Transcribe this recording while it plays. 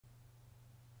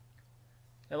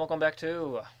And welcome back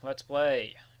to Let's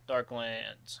Play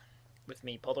Darklands with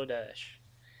me, PolarDash.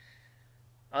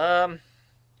 Um,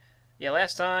 yeah,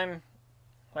 last time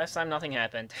nothing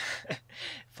happened.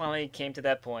 Finally came to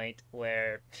that point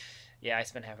where, yeah, I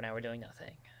spent half an hour doing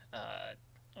nothing.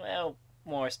 Well,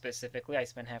 more specifically, I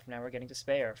spent half an hour getting to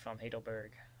Speyer from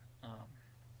Heidelberg. I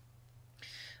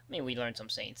mean, we learned some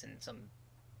saints and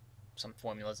some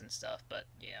formulas and stuff, but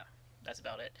yeah, that's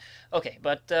about it. Okay,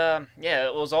 but yeah,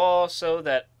 it was all so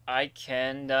that I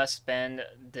can spend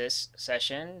this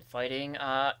session fighting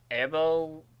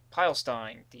Aerbo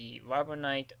Pilestein, the robber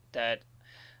knight that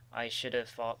I should have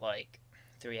fought like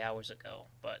 3 hours ago,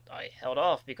 but I held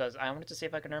off because I wanted to see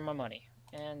if I could earn more money.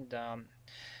 And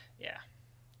yeah,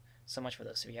 so much for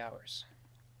those 3 hours.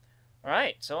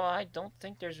 Alright, so I don't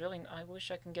think there's really. I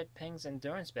wish I can get Ping's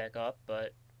endurance back up,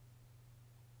 but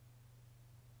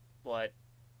whatever.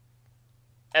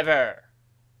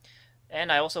 And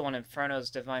I also want Inferno's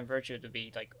Divine Virtue to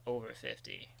be like over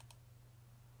 50.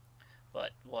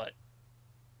 But whatever.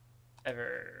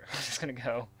 I'm just gonna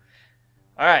go.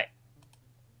 Alright.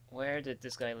 Where did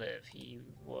this guy live? He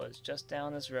was just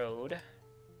down this road.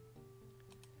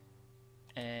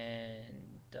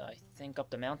 And I think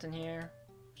up the mountain here.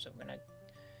 So I'm gonna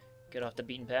get off the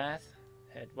beaten path.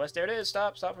 Head west. There it is.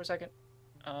 Stop for a second.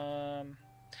 Now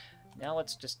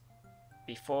let's just,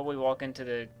 before we walk into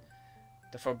the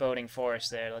foreboding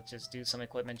forest there, let's just do some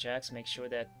equipment checks. Make sure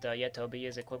that, yeah, Toby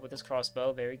is equipped with his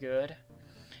crossbow. Very good.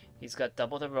 He's got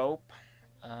double the rope.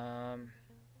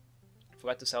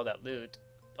 Forgot to sell that loot,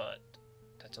 but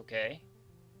that's okay.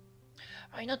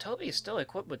 I know Toby is still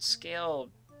equipped with scale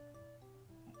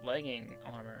legging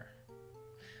armor.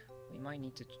 We might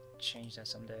need to change that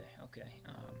someday. Okay.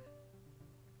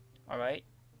 Alright.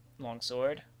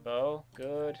 Longsword. Bow.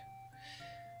 Good.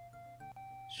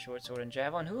 Short sword and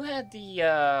javelin. Who had the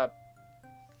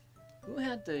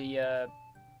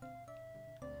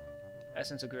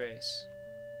Essence of Grace?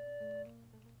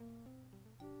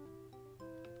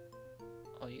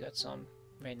 Oh, you got some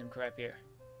random crap here.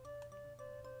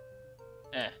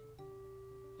 And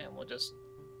we'll just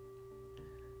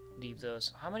leave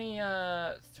those. How many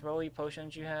throwy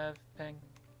potions you have, Peng?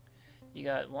 You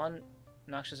got one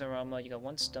Noxious Aroma, you got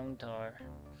one Stone Tar.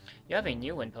 You have a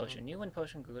New Wind potion. New Wind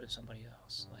potion could go to somebody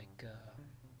else. Like,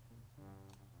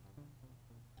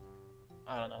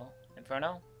 I don't know.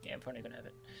 Inferno? Yeah, Inferno, you're gonna have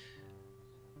it.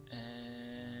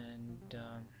 And,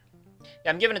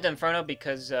 yeah, I'm giving it to Inferno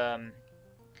because,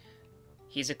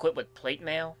 he's equipped with Plate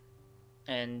Mail.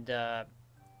 And,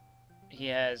 he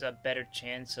has a better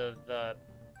chance of,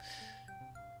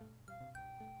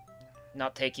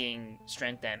 not taking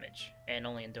strength damage and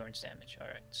only endurance damage.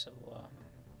 Alright, so,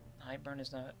 High Burn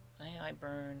is not... High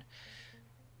Burn...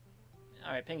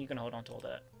 Alright, Ping, you can hold on to all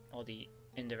that. All the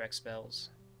indirect spells.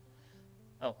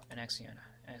 Oh, and Axiana.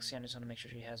 Axiana just want to make sure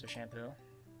she has her shampoo.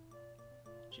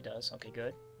 She does. Okay,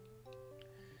 good.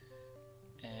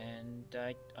 And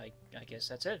I guess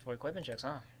that's it for equipment checks,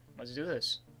 huh? Let's do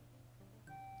this.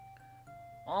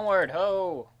 Onward,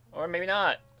 ho! Or maybe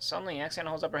not. Suddenly, Axiana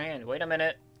holds up her hand. Wait a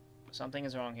minute. Something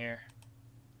is wrong here.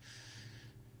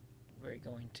 We're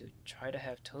going to try to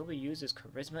have Toby use his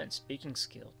charisma and speaking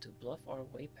skill to bluff our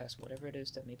way past whatever it is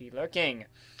that may be lurking.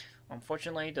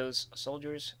 Unfortunately, those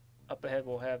soldiers up ahead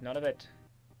will have none of it.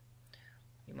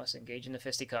 We must engage in the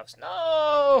fisticuffs.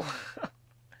 No!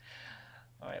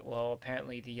 Alright, well,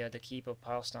 apparently the keep of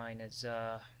Pilestein is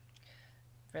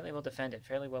fairly well defended,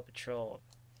 fairly well patrolled.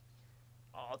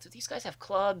 Oh, do these guys have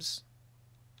clubs?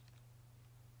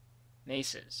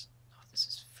 Maces. Oh, this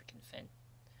is freaking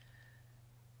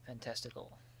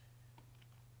fantastical.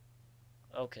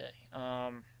 Okay.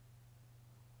 Yeah,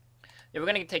 we're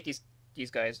gonna take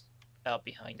these guys out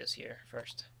behind us here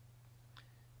first,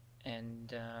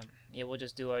 and yeah, we'll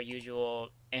just do our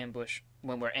usual ambush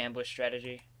when we're ambush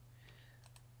strategy,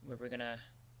 where we're gonna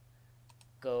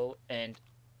go and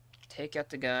take out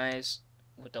the guys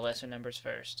with the lesser numbers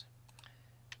first,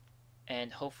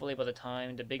 and hopefully by the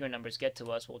time the bigger numbers get to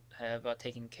us, we'll have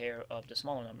taken care of the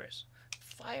smaller numbers.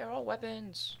 Fire all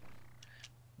weapons!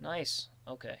 Nice.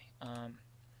 Okay.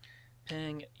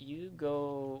 Ping, you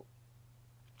go...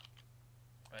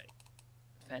 Right.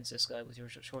 Fence this guy with your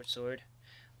short sword.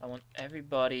 I want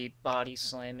everybody body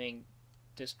slamming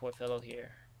this poor fellow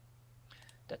here.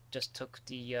 That just took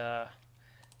the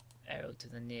arrow to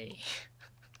the knee.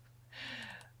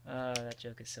 That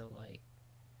joke is so like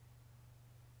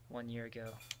 1 year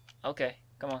ago. Okay,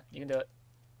 come on, you can do it.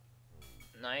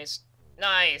 Nice.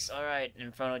 Nice! Alright,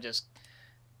 Inferno just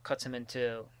cuts him in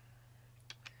two.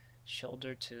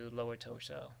 Shoulder to lower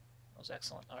torso. That was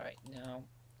excellent. Alright, now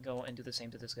go and do the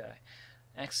same to this guy.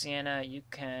 Axiana, you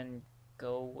can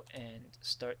go and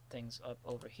start things up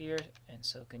over here, and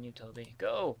so can you, Toby.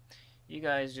 Go! You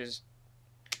guys just,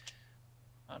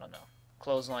 I don't know,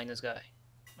 clothesline this guy.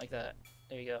 Like that.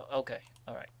 There you go. Okay.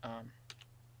 Alright.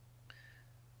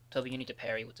 Toby, you need to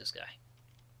parry with this guy.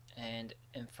 And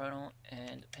Inferno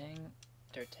and Ping,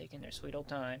 they're taking their sweet old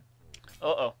time.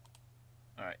 Uh-oh.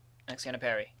 Alright. Next kind of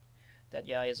parry. That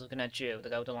guy is looking at you, the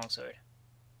guy with the longsword.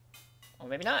 Or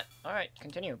maybe not. Alright,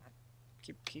 continue.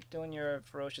 Keep doing your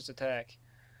ferocious attack.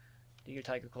 Do your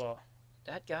Tiger Claw.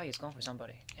 That guy is going for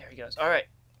somebody. There he goes. Alright.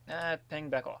 Peng,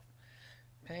 back off.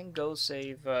 Peng, go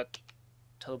save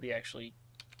Toby, actually,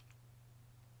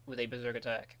 with a berserk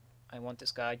attack. I want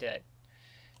this guy dead.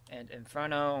 And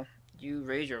Inferno, you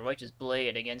raise your righteous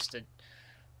blade against the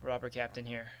robber captain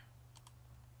here.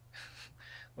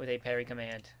 With a parry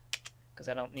command. Because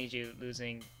I don't need you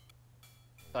losing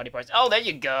body parts. Oh, there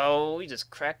you go! We just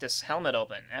cracked this helmet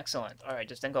open. Excellent. Alright,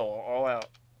 just then go all out.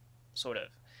 Sort of.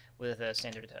 With a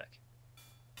standard attack.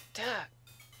 Attack!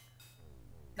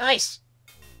 Nice!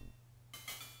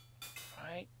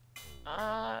 Alright.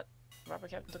 Robber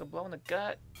Captain took a blow in the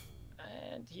gut.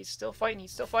 And he's still fighting.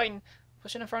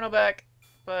 Pushing Inferno back.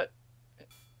 But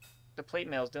the plate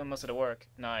mail's doing most of the work.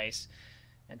 Nice.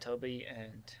 And Toby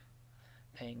and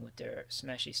Peng with their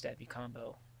smashy stabby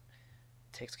combo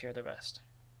takes care of the rest.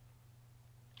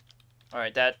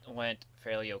 Alright, that went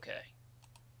fairly okay.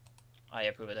 I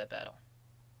approve of that battle.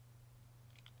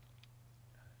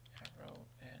 Aerbo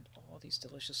and all these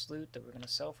delicious loot that we're gonna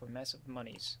sell for massive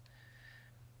monies.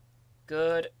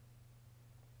 Good.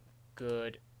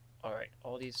 Good. Alright,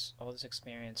 all this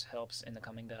experience helps in the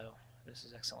coming battle. This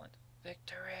is excellent.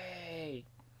 Victory!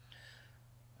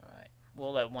 Alright,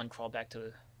 we'll let one crawl back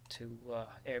to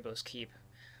Aerbo's keep.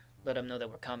 Let him know that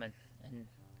we're coming, and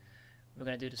we're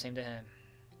gonna do the same to him.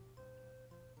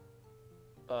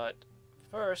 But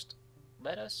first,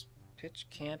 let us pitch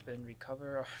camp and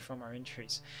recover from our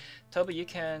injuries. Toby, you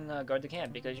can guard the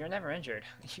camp because you're never injured.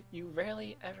 You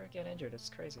rarely ever get injured. It's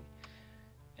crazy.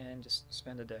 And just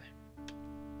spend the day.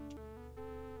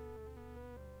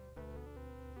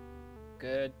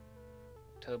 Good.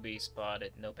 Toby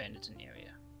spotted no bandits in the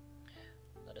area.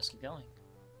 Let us keep going.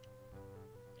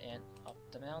 And up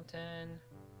the mountain,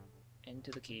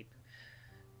 into the keep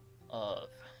of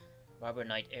Robber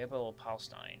Knight Aerbo of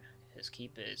Palestine. His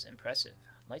keep is impressive.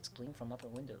 Lights gleam from upper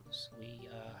windows.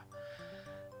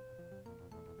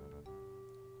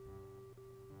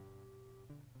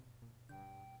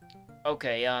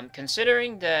 Okay,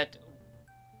 considering that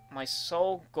my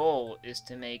sole goal is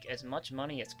to make as much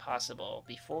money as possible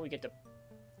before we get to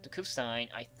Kufstein,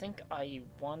 I think I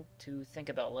want to think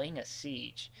about laying a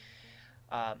siege.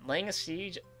 Laying a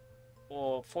siege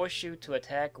will force you to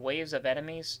attack waves of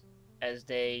enemies as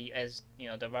you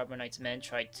know, the Robber Knight's men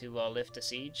try to lift the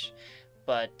siege.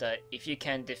 But if you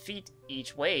can defeat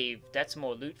each wave, that's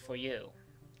more loot for you.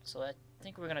 So I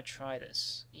think we're gonna try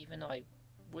this, even though I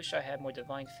wish I had more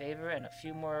Divine Favor and a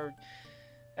few more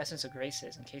Essence of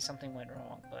Graces in case something went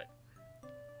wrong, but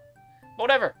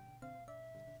whatever.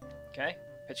 Okay,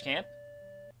 pitch camp.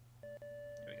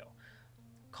 There we go.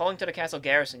 Calling to the castle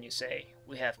garrison, you say,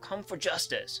 "We have come for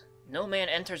justice. No man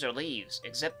enters or leaves,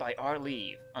 except by our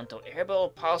leave, until Aerbo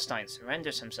of Palestine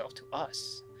surrenders himself to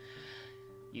us."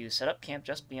 You set up camp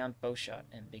just beyond bowshot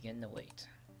and begin to wait.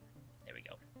 There we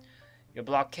go. Your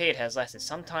blockade has lasted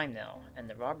some time now, and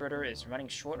the Raubritter is running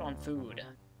short on food.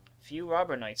 Few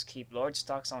robber knights keep large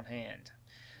stocks on hand.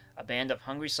 A band of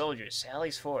hungry soldiers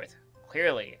sallies forth.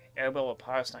 Clearly, Aerbo of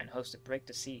Palestine hopes to break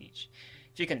the siege.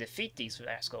 If you can defeat these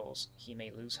rascals, he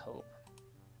may lose hope.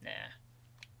 Nah.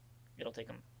 It'll take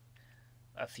him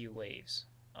a few waves.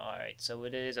 Alright, so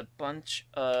it is a bunch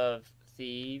of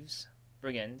thieves,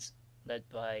 brigands, led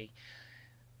by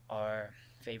our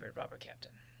favorite robber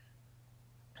captain.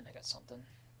 And I got something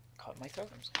caught in my throat.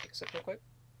 I'm just gonna take a sip real quick.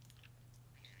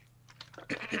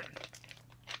 Okay,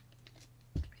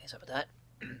 sorry about that.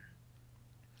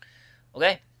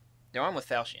 Okay, they're armed with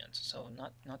falchions, so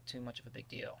not too much of a big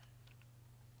deal.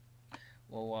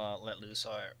 We'll let loose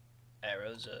our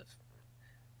arrows of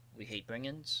 "We hate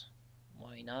brigands."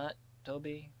 Why not,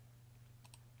 Toby?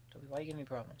 Toby, why are you giving me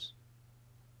problems?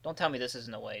 Don't tell me this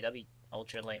isn't the way. That'd be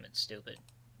ultra lame and stupid.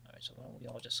 Alright, so why don't we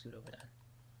all just scoot over then?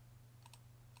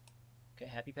 Okay,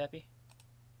 happy Peppy?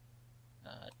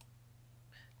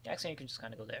 The accent, you can just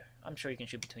kind of go there. I'm sure you can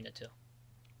shoot between the two.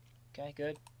 Okay,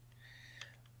 good.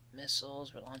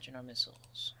 Missiles, we're launching our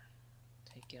missiles.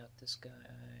 Take out this guy.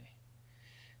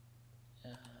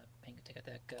 Ping, take out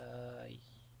that guy.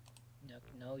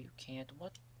 No, you can't.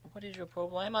 What is your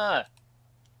problema?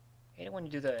 Hate it when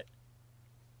you do that.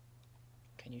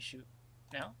 Can you shoot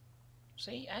now?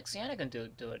 See, Axiana can do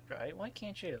it, right? Why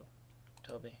can't you,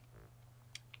 Toby?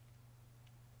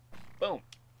 Boom.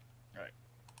 All right.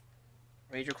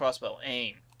 Raise your crossbow.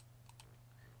 Aim.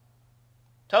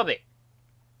 Toby.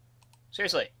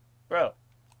 Seriously, bro.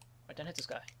 I didn't hit this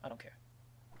guy. I don't care.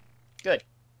 Good.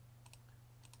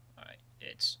 All right.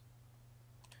 It's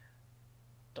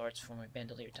darts for my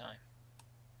bandolier time.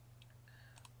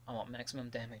 I want maximum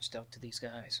damage dealt to these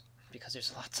guys because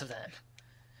there's lots of them.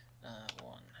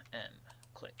 1M.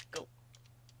 Click. Go.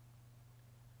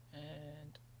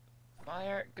 And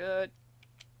fire. Good.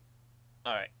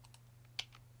 Alright.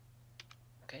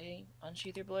 Okay.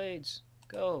 Unsheath your blades.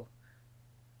 Go.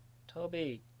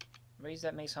 Toby. Raise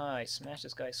that mace high. Smash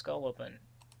this guy's skull open.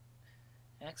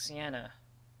 Axiana.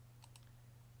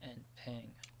 And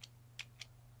ping.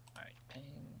 Alright.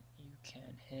 Ping. You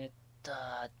can hit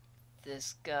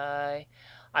this guy.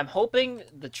 I'm hoping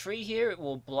the tree here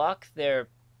will block the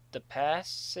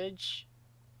passage,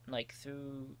 like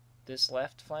through this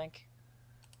left flank,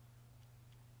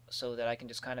 so that I can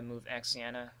just kind of move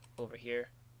Axiana over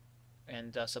here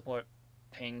and support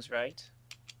Ping's right.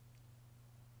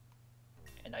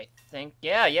 And I think,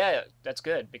 yeah, that's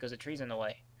good because the tree's in the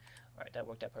way. Alright, that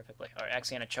worked out perfectly. Alright,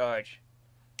 Axiana, charge.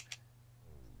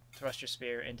 Thrust your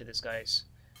spear into this guy's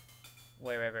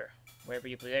wherever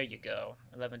you play. There you go.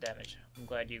 11 damage. I'm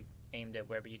glad you aimed at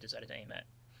wherever you decided to aim at.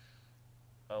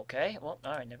 Okay, well,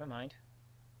 alright, never mind.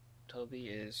 Toby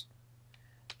is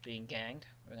being ganged.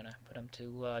 We're gonna put him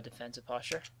to defensive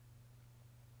posture.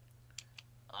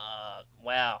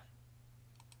 Wow.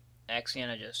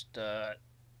 Axiana just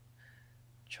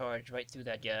charged right through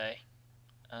that guy.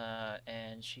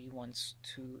 And she wants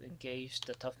to engage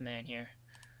the tough man here.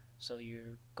 So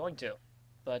you're going to.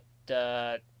 But,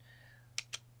 I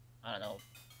don't know.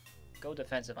 Go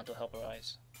defensive until help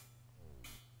arrives.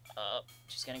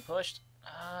 She's getting pushed.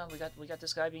 We got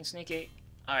this guy being sneaky.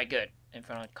 Alright, good.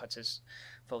 Inferno cuts his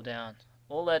foe down.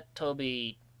 We'll let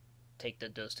Toby take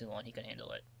those two on. He can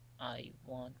handle it. I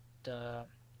want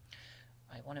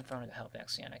Inferno to help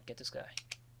Axiana. Get this guy.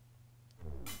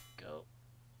 Go.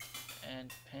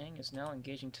 And Ping is now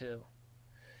engaging too.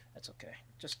 That's okay.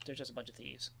 They're just a bunch of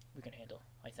thieves. We can handle,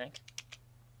 I think.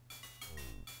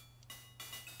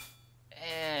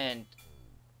 And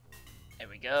there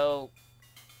we go.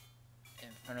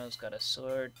 Inferno's got a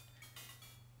sword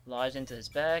lodged into his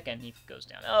back, and he goes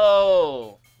down.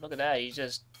 Oh, look at that! He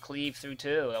just cleaved through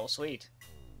two. That was sweet.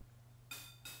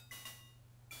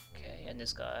 Okay, and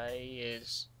this guy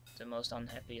is the most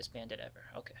unhappiest bandit ever.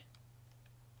 Okay.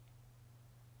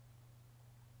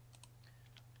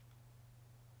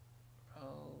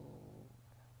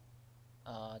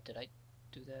 Did I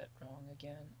do that wrong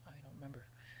again? I don't remember.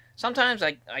 Sometimes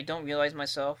I don't realize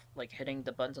myself, like, hitting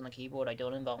the buttons on the keyboard. I do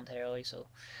it involuntarily, so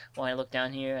when I look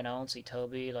down here and I don't see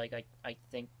Toby, like, I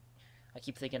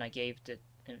keep thinking I gave the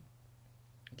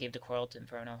quarrel to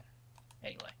Inferno.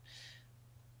 Anyway.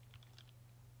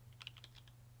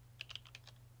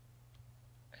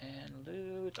 And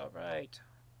loot, alright.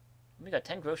 We got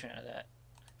 10 groschen out of that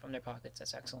from their pockets.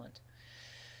 That's excellent.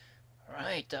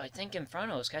 Alright, I think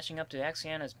Inferno is catching up to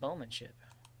Axiana's bowmanship.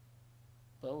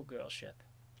 Bow girl ship.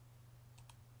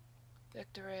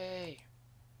 Victory!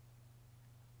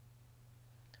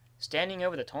 Standing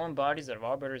over the torn bodies of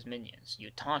Raubritter's minions, you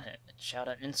taunt him and shout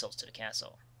out insults to the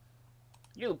castle.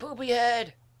 You poopy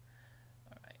head!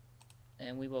 Alright,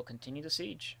 and we will continue the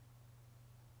siege.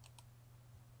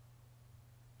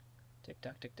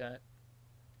 Tick-tock, tick-tock.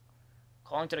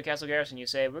 Calling to the castle garrison, you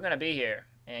say, we're gonna be here,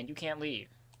 and you can't leave.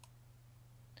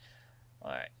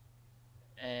 Alright.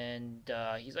 And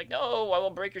he's like, no, I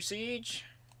will break your siege.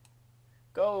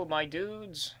 Go, my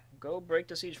dudes. Go break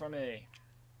the siege for me.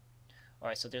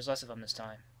 Alright, so there's less of them this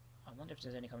time. I wonder if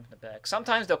there's any coming from the back.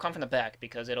 Sometimes they'll come from the back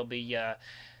because it'll be a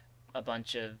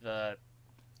bunch of,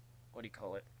 what do you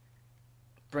call it?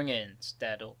 Bring-ins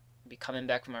that'll be coming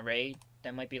back from a raid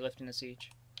that might be lifting the siege.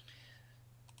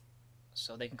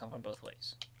 So they can come from both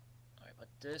ways. Alright, but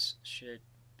this should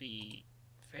be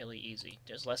fairly easy.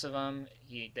 There's less of them.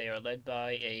 They are led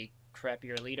by a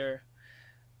crappier leader,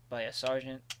 by a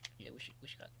sergeant. Yeah,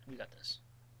 we got this.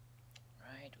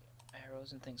 Right,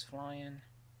 arrows and things flying.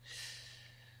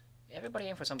 Everybody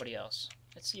aim for somebody else.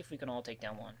 Let's see if we can all take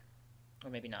down one, or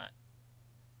maybe not.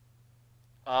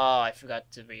 Oh, I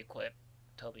forgot to re-equip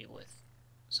Toby with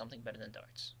something better than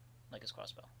darts, like his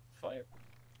crossbow. Fire.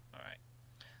 All right,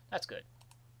 that's good.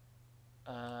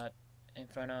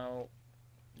 Inferno.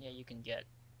 Yeah, you can get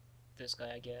this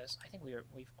guy, I guess. I think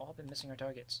we've all been missing our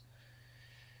targets.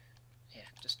 Yeah,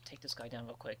 just take this guy down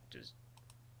real quick. Just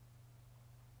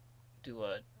do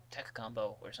a tech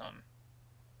combo or something.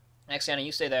 Axiana,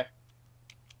 you stay there.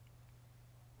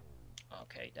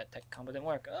 Okay, that tech combo didn't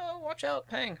work. Oh, watch out,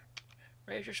 Peng!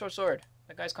 Raise your short sword.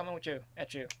 That guy's coming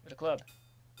at you, with a club.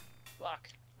 Block.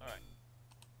 Alright.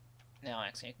 Now,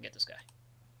 actually, I can get this guy.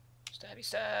 Stabby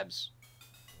stabs!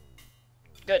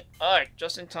 Good. Alright,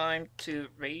 just in time to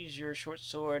raise your short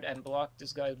sword and block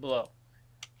this guy's blow.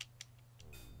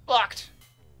 Blocked!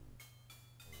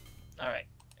 Alright,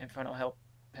 Inferno help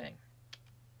Peng.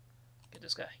 Get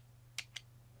this guy.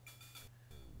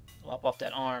 Lop off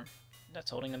that arm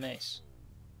that's holding the mace.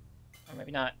 Or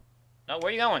maybe not. No, where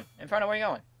are you going? Inferno, where are you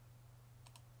going?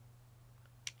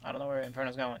 I don't know where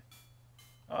Inferno's going.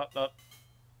 Up, up.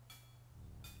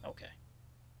 Okay.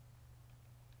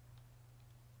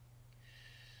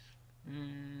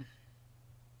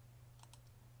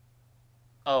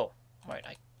 Oh, right,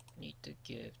 I need to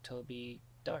give Toby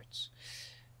darts.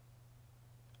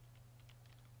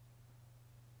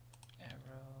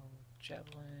 Arrow,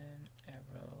 javelin,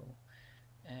 arrow,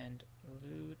 and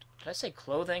loot. Did I say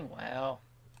clothing? Wow.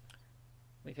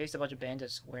 We faced a bunch of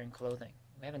bandits wearing clothing.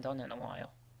 We haven't done that in a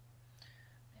while.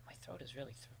 Man, my throat is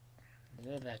really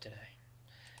that today.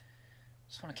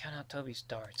 Just want to count out Toby's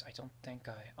darts. I don't think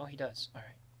I... Oh, he does.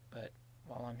 Alright. But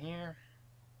while I'm here,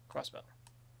 crossbow.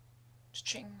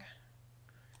 Ching.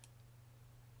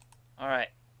 Alright.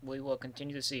 We will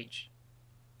continue the siege.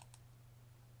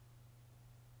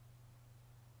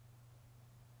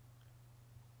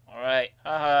 Alright.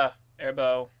 Haha.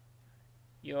 Aerbo.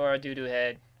 You're a doo-doo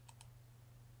head.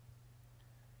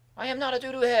 I am not a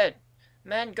doo-doo head!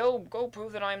 Man, go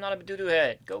prove that I am not a doo-doo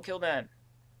head. Go kill them.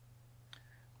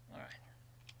 Alright.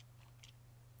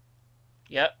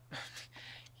 Yep.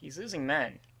 He's losing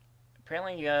men.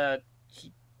 Apparently,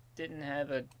 he didn't have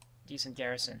a decent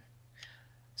garrison.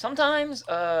 Sometimes,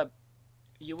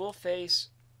 you will face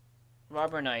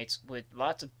robber knights with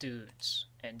lots of dudes,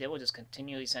 and they will just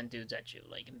continually send dudes at you,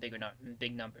 like in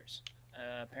big numbers.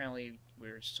 Apparently,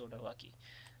 we're sort of lucky.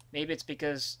 Maybe it's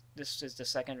because this is the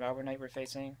second robber knight we're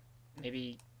facing.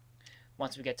 Maybe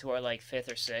once we get to our, like,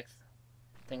 5th or 6th,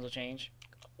 things will change.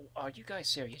 Are you guys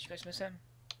serious? You guys miss him?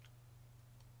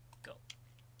 Go.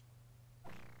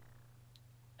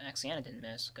 Axiana didn't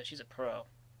miss, because she's a pro.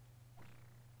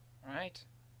 Alright.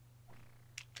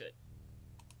 Good.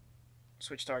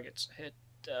 Switch targets. Hit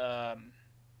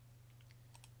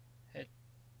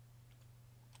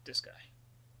this guy.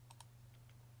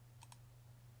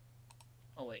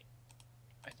 Oh wait.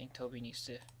 I think Toby needs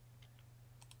to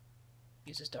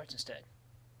use his darts instead.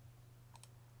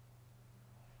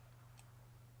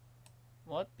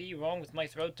 What be wrong with my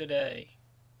throat today?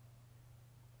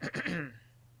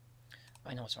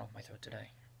 I know what's wrong with my throat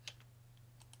today.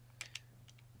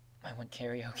 I went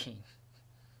karaoke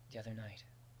the other night.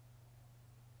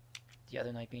 The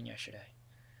other night being yesterday.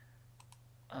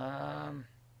 Alright.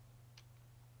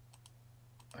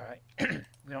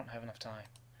 We don't have enough time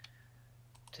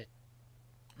to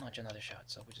launch another shot,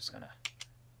 so we're just gonna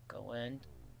go in,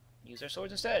 use our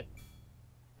swords instead.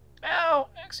 Ow!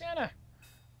 Axiana!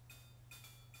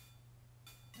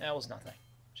 That was nothing.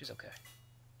 She's okay.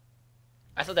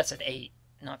 I thought that said 8,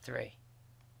 not 3.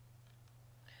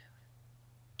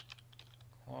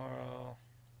 Quarrel.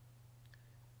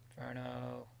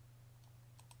 Inferno.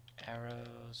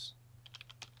 Arrows.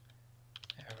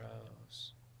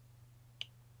 Arrows.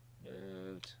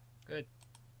 Loot. Good.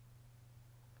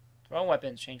 Thrown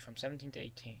weapons change from 17 to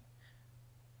 18.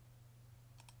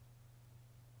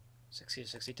 60 to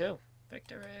 62.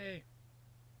 Victory!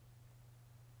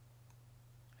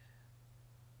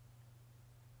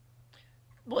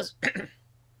 Was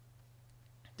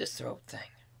this throat thing.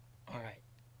 Alright.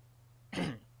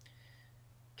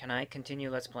 Can I continue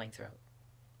Let's Playing Throat?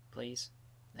 Please?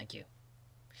 Thank you.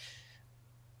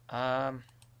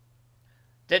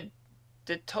 Did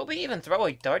Toby even throw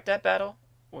a dart that battle?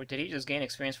 Or did he just gain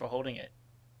experience for holding it?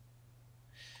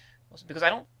 Because I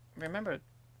don't remember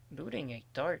looting a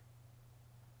dart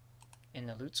in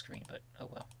the loot screen, but oh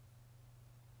well.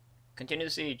 Continue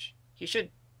the siege. He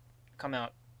should come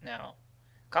out now.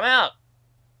 Come out!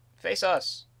 Face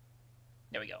us!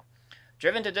 There we go.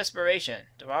 Driven to desperation,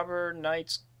 the robber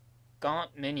knight's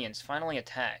gaunt minions finally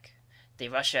attack. They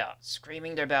rush out,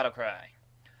 screaming their battle cry.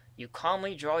 You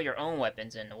calmly draw your own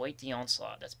weapons and await the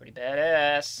onslaught. That's pretty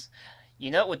badass.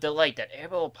 You note with delight that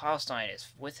Aerbo Palestine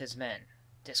is with his men.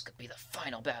 This could be the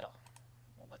final battle.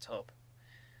 Well, let's hope.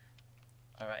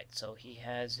 Alright, so he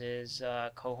has his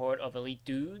cohort of elite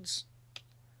dudes.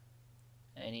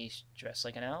 And he's dressed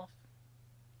like an elf.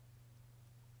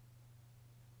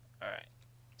 Alright,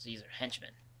 so these are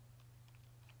henchmen.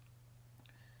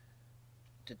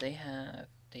 Did they have...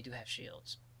 They do have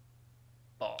shields.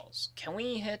 Balls. Can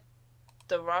we hit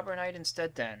the robber knight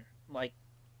instead then? Like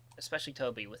especially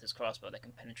Toby with his crossbow that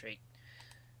can penetrate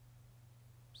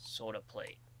sort of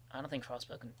plate. I don't think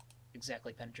crossbow can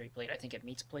exactly penetrate plate. I think it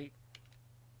meets plate.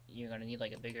 You're gonna need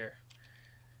like a bigger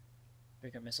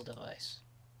missile device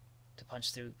to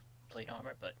punch through plate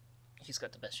armor, but he's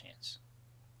got the best chance.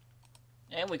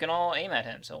 And we can all aim at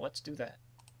him, so let's do that.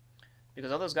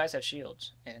 Because all those guys have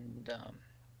shields, and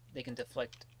they can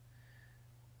deflect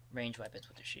range weapons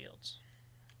with their shields.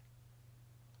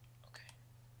 Okay.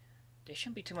 They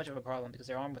shouldn't be too much of a problem because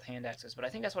they're armed with hand axes, but I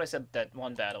think that's what I said that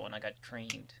one battle when I got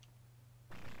creamed.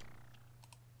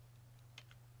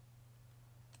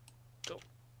 Go.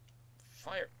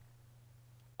 Fire.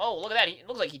 Oh, look at that. It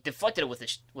looks like he deflected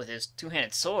it with his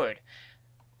two-handed sword.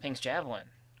 Ping's javelin.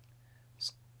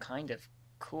 It's kind of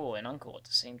cool and uncool at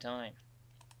the same time.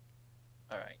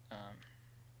 Alright,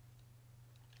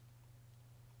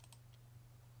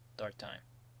 dark time.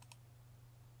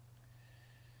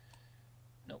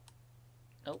 Nope.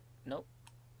 Nope. Nope.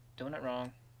 Doing it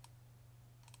wrong.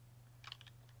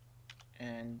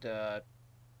 And,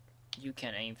 you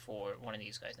can aim for one of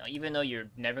these guys now. Even though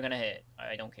you're never gonna hit,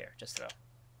 I don't care. Just throw.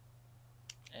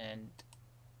 And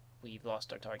we've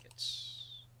lost our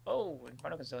targets. Oh, and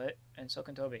Bruno can still hit, and so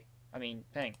can Toby. I mean,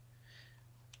 Ping.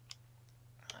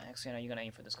 Actually, I know you're gonna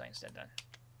aim for this guy instead, then.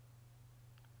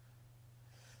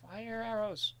 Fire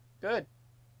arrows. Good.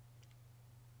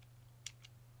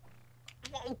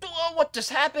 Whoa, what just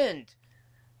happened?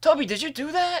 Toby, did you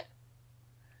do that?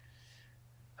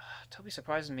 Toby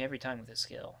surprises me every time with his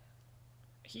skill.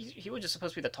 He was just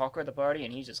supposed to be the talker of the party,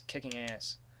 and he's just kicking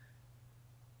ass.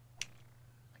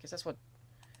 I guess that's what...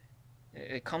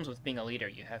 It comes with being a leader.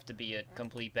 You have to be a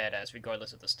complete badass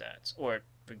regardless of the stats. Or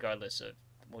regardless of...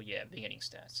 Well, yeah, beginning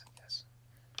stats, I guess.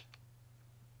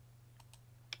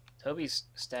 Toby's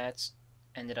stats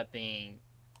ended up being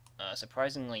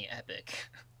surprisingly epic.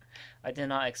 I did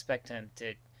not expect him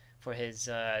for his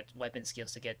weapon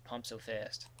skills to get pumped so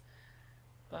fast.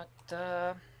 But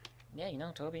yeah, you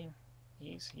know, Toby,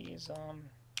 he's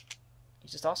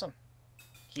just awesome.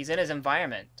 He's in his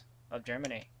environment of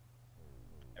Germany.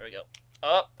 There we go.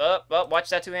 Up, up, up! Watch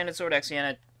that two-handed sword,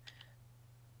 Exiana.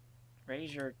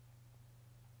 Raise your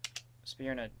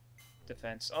spear in a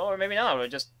defense. Oh, or maybe not. We'll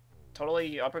just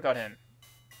totally uppercut him.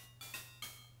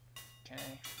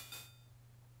 Okay.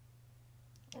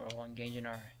 We're all engaging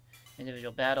our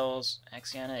individual battles.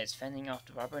 Axiana is fending off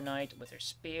the Robber Knight with her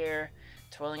spear,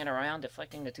 twirling it around,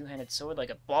 deflecting the two-handed sword like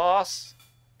a boss.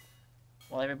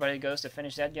 While everybody goes to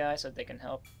finish that guy so they can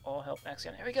all help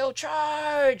Axiana. Here we go!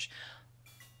 Charge!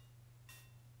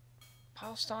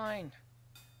 Palestine!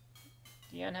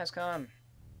 The end has come.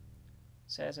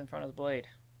 Says in front of the blade.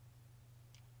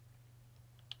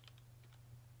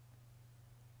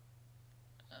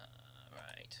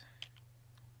 Right.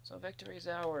 So victory is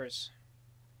ours.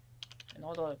 And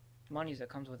all the monies that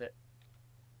comes with it.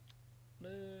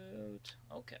 Loot.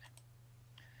 Okay.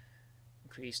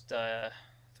 Increased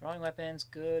throwing weapons.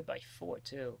 Good by 4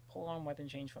 too. Polearm weapon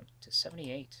change to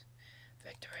 78.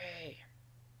 Victory!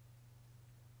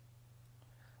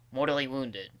 Mortally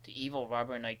wounded, the evil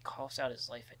robber knight coughs out his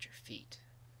life at your feet.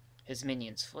 His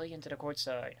minions flee into the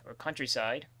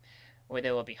countryside, where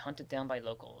they will be hunted down by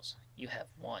locals. You have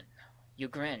won. You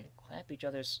grin, clap each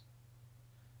other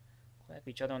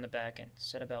on the back, and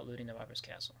set about looting the robber's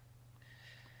castle.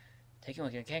 Taking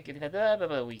what you can't get,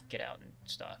 we get out and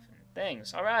stuff and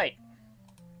things. All right.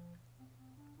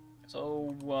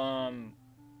 So,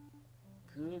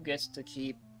 who gets to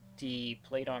keep the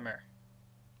plate armor?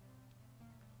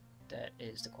 That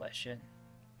is the question.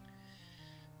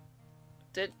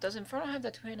 Does Inferno have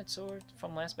that two-handed sword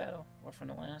from last battle? Or from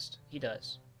the last? He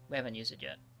does. We haven't used it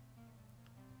yet.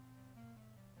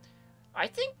 I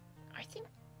think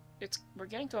we're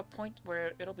getting to a point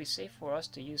where it'll be safe for us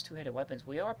to use two-handed weapons.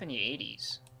 We are up in the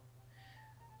 80s.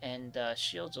 And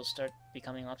shields will start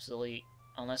becoming obsolete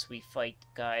unless we fight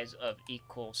guys of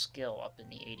equal skill up in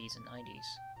the 80s and 90s.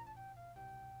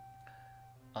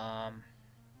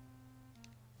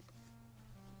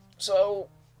 So,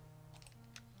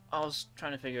 I was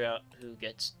trying to figure out who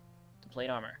gets the plate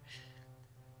armor.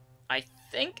 I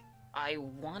think I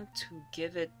want to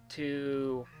give it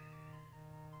to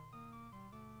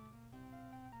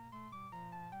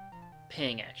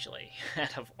Ping, actually,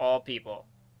 out of all people.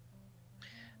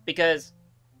 Because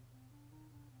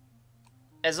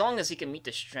as long as he can meet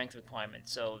the strength requirement,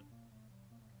 so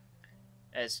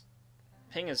as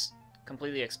Ping is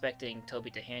completely expecting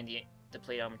Toby to hand the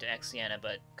plate armor to Axiana,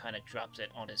 but kind of drops it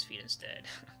on his feet instead.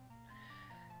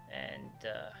 And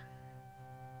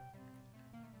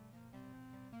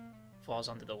falls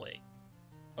under the weight.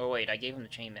 Oh wait, I gave him the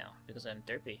chainmail because I'm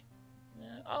derpy.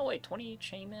 Oh wait, 20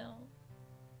 chainmail?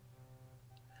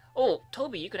 Oh,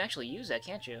 Toby, you can actually use that,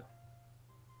 can't you?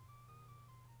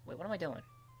 Wait, what am I doing?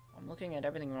 I'm looking at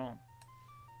everything wrong.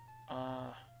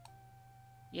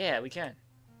 Yeah, we can.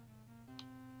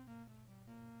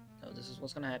 So this is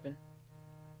what's gonna happen.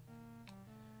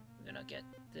 We're gonna get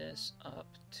this up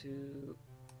to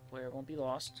where it won't be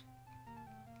lost.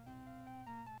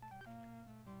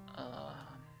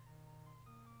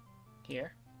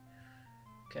 Here.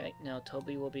 Okay, now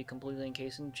Toby will be completely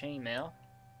encased in chainmail.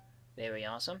 Very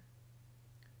awesome.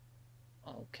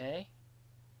 Okay.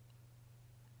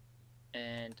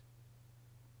 And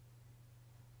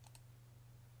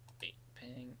wait,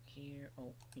 ping here.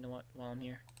 Oh, you know what? While I'm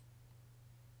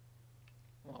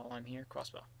here,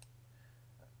 crossbow.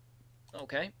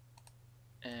 Okay.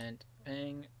 And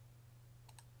ping.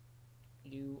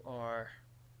 You are,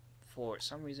 for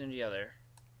some reason or the other,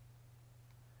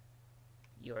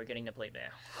 you are getting the plate now.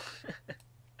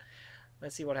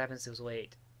 Let's see what happens to his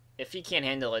weight. If he can't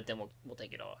handle it, then we'll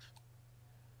take it off.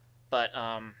 But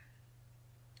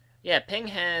yeah, Ping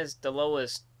has the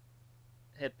lowest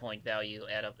hit point value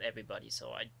out of everybody,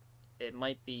 so it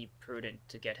might be prudent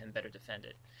to get him better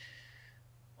defended.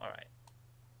 All right.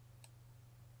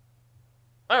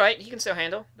 All right, he can still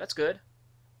handle. That's good.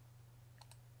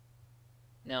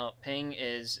 Now, Ping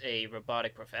is a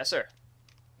robotic professor,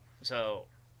 so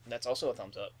that's also a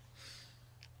thumbs up.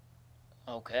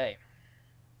 Okay.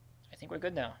 I think we're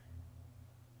good now.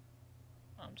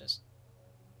 I'm just...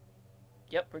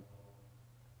 Yep, we're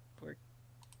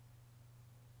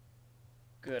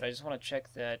good. I just want to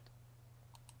check that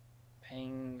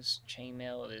Ping's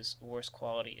chainmail is worse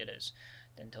quality it is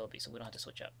than Toby, so we don't have to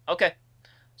switch up. Okay,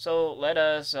 so let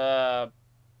us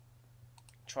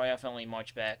triumphantly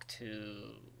march back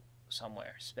to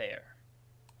somewhere, Speyer,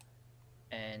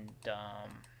 and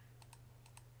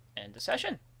end the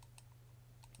session.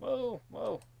 Whoa,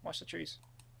 whoa, watch the trees.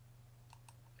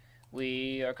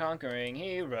 We are conquering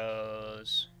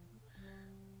heroes.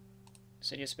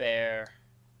 City of Speyer.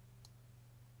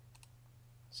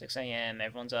 6 a.m.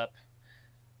 Everyone's up.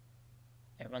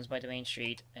 Everyone's by the main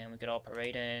street, and we could all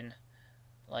parade in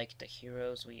like the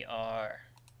heroes we are.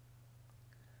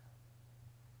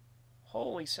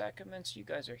 Holy sacraments, you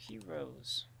guys are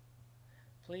heroes.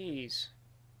 Please,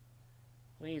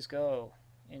 please go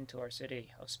into our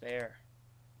city of Speyer.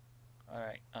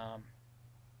 Alright,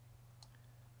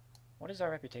 what is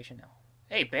our reputation now?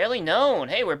 Hey, barely known!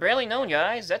 Hey, we're barely known,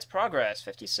 guys! That's progress.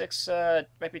 56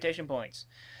 reputation points.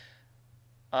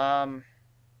 And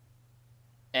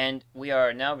we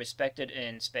are now respected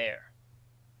in Speyer.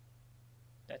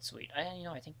 That's sweet.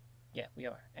 I think, yeah, we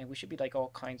are. And we should be, like,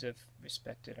 all kinds of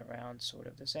respected around sort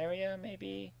of this area,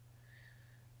 maybe?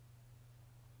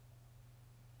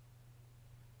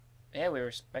 Yeah, we were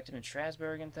respected in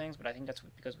Strassburg and things, but I think that's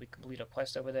because we completed a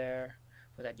quest over there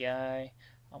for that guy.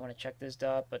 I want to check this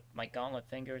up, but my gauntlet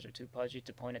fingers are too pudgy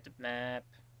to point at the map.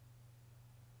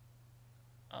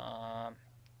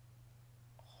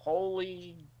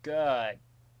 Holy God.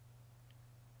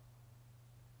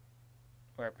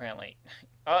 Or apparently...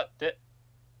 Oh,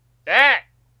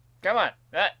 come on!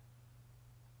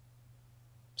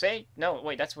 See? No,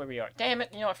 wait, that's where we are. Damn it,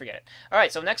 you know what, forget it.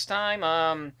 Alright, so next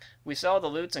time, we sell the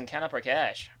loots and count up our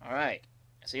cash. Alright,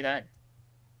 see you then.